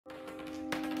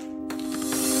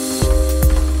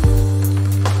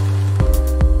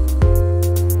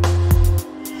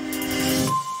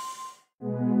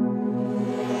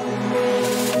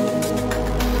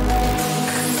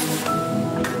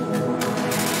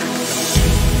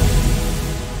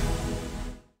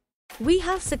We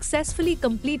have successfully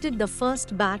completed the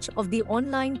first batch of the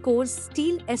online course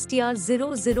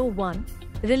STEEL-STR-001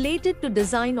 related to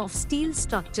design of steel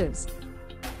structures.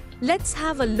 Let's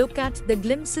have a look at the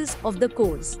glimpses of the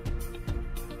course.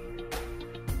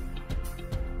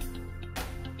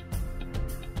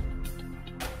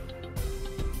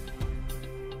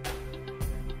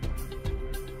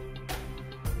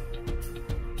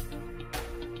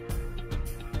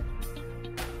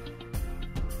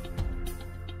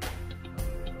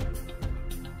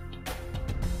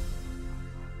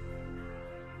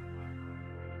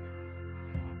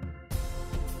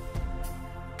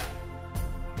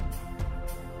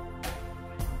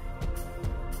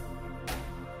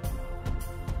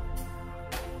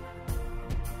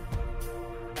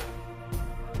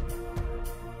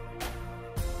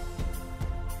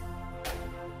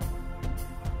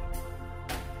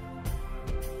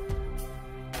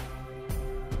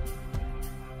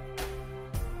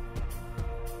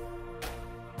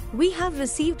 We have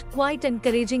received quite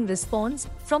encouraging response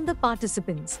from the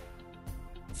participants.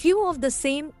 Few of the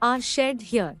same are shared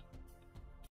here.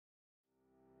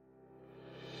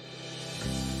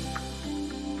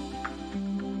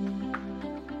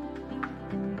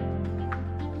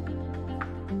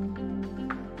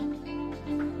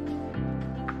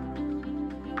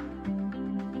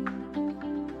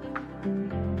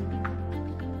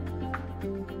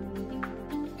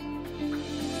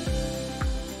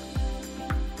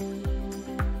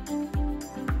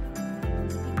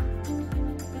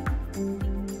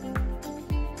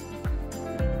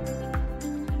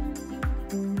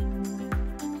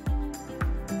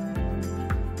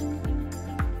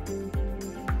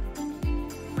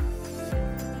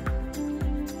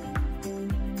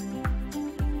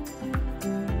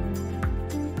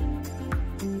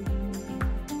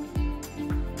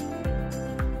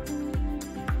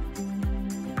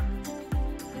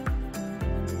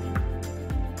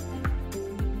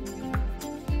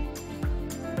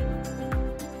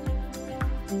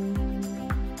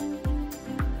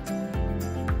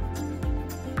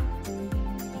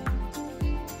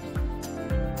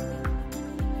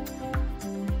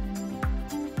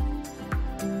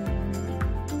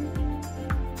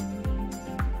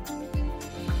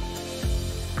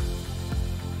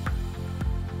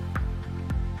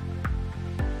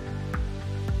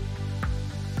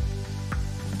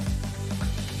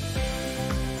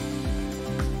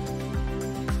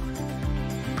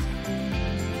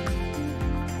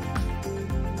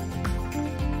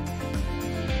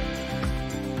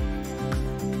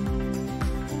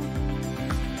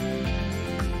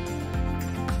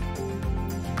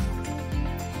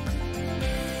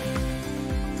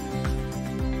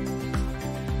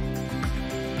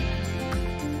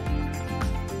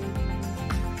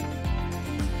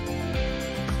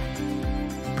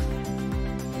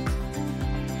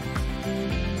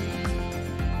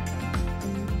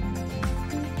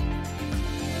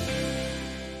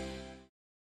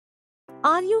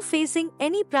 Are you facing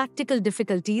any practical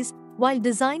difficulties while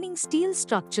designing steel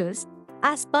structures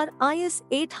as per IS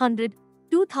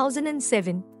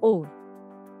 800-2007 or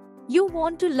you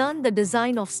want to learn the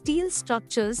design of steel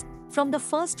structures from the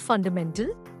first fundamental?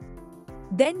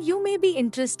 Then you may be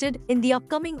interested in the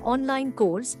upcoming online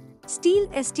course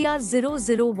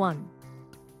STEEL-STR-001.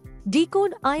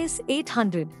 Decode IS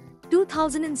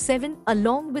 800-2007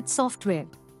 along with software.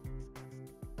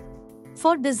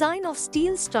 For design of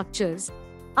steel structures,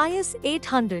 IS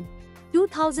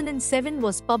 800-2007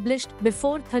 was published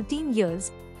before 13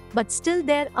 years, but still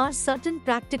there are certain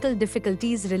practical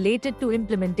difficulties related to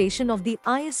implementation of the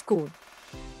IS code.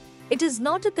 It is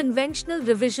not a conventional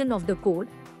revision of the code,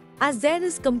 as there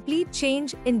is complete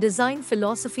change in design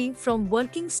philosophy from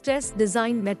working stress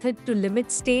design method to limit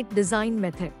state design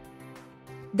method.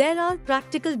 There are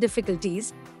practical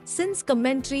difficulties, since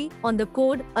commentary on the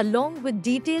code along with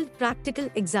detailed practical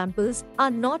examples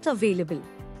are not available.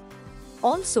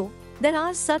 Also, there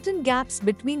are certain gaps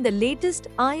between the latest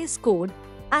IS code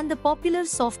and the popular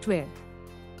software.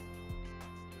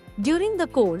 During the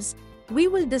course, we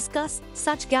will discuss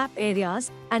such gap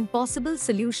areas and possible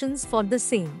solutions for the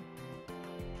same.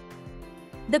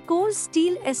 The course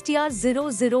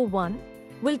STEEL-STR-001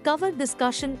 will cover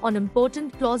discussion on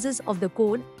important clauses of the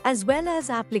code as well as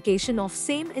application of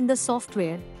same in the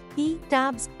software,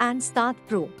 tabs and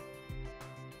staad.pro.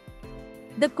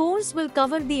 The course will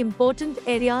cover the important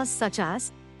areas such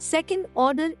as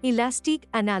second-order elastic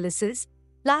analysis,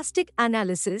 plastic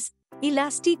analysis,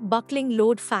 elastic buckling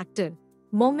load factor,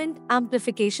 moment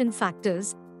amplification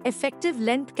factors, effective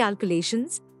length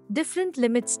calculations, different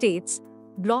limit states,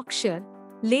 block shear,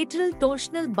 lateral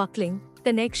torsional buckling,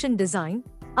 connection design,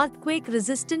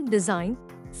 earthquake-resistant design,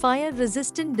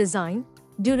 fire-resistant design,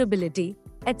 durability,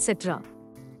 etc.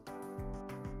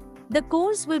 The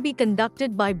course will be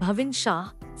conducted by Bhavin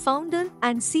Shah, founder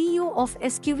and CEO of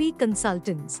Sqve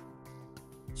Consultants.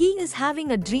 He is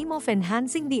having a dream of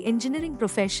enhancing the engineering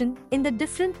profession in the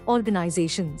different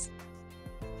organizations.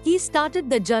 He started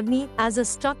the journey as a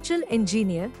structural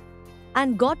engineer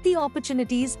and got the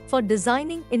opportunities for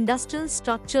designing industrial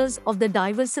structures of the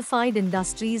diversified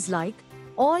industries like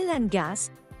oil and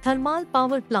gas, thermal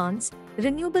power plants,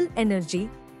 renewable energy,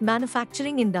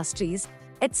 manufacturing industries,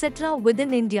 etc.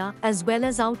 within India as well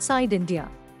as outside India.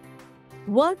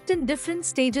 Worked in different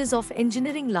stages of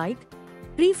engineering like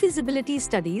pre-feasibility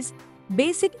studies,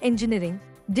 basic engineering,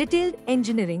 detailed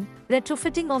engineering,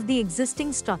 retrofitting of the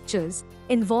existing structures,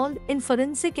 involved in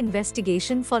forensic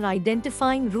investigation for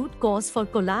identifying root cause for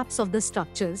collapse of the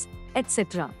structures,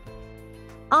 etc.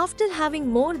 After having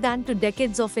more than 2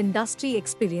 decades of industry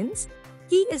experience,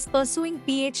 he is pursuing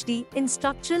PhD in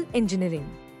structural engineering.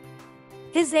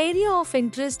 His area of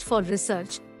interest for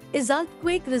research is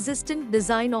earthquake-resistant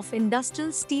design of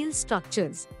industrial steel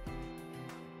structures.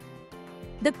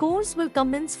 The course will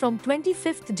commence from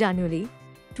 25th January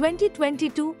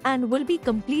 2022 and will be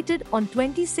completed on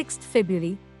 26th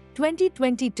February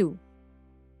 2022.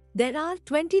 There are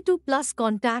 22 plus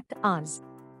contact hours.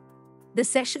 The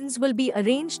sessions will be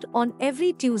arranged on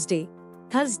every Tuesday,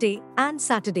 Thursday and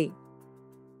Saturday.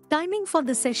 Timing for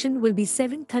the session will be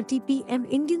 7:30 p.m.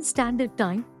 Indian Standard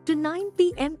Time to 9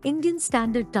 p.m. Indian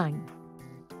Standard Time.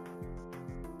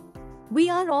 We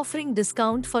are offering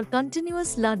discount for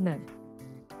continuous learner.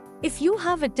 If you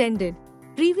have attended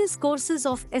previous courses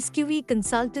of Sqve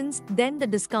Consultants, then the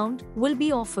discount will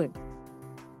be offered.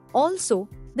 Also,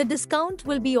 the discount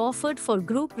will be offered for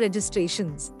group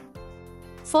registrations.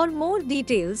 For more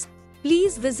details,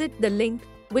 please visit the link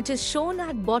which is shown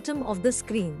at bottom of the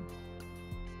screen.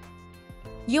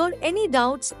 Your any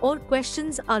doubts or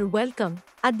questions are welcome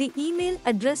at the email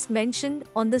address mentioned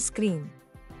on the screen.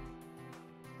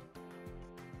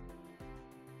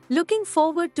 Looking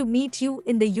forward to meet you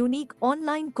in the unique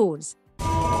online course.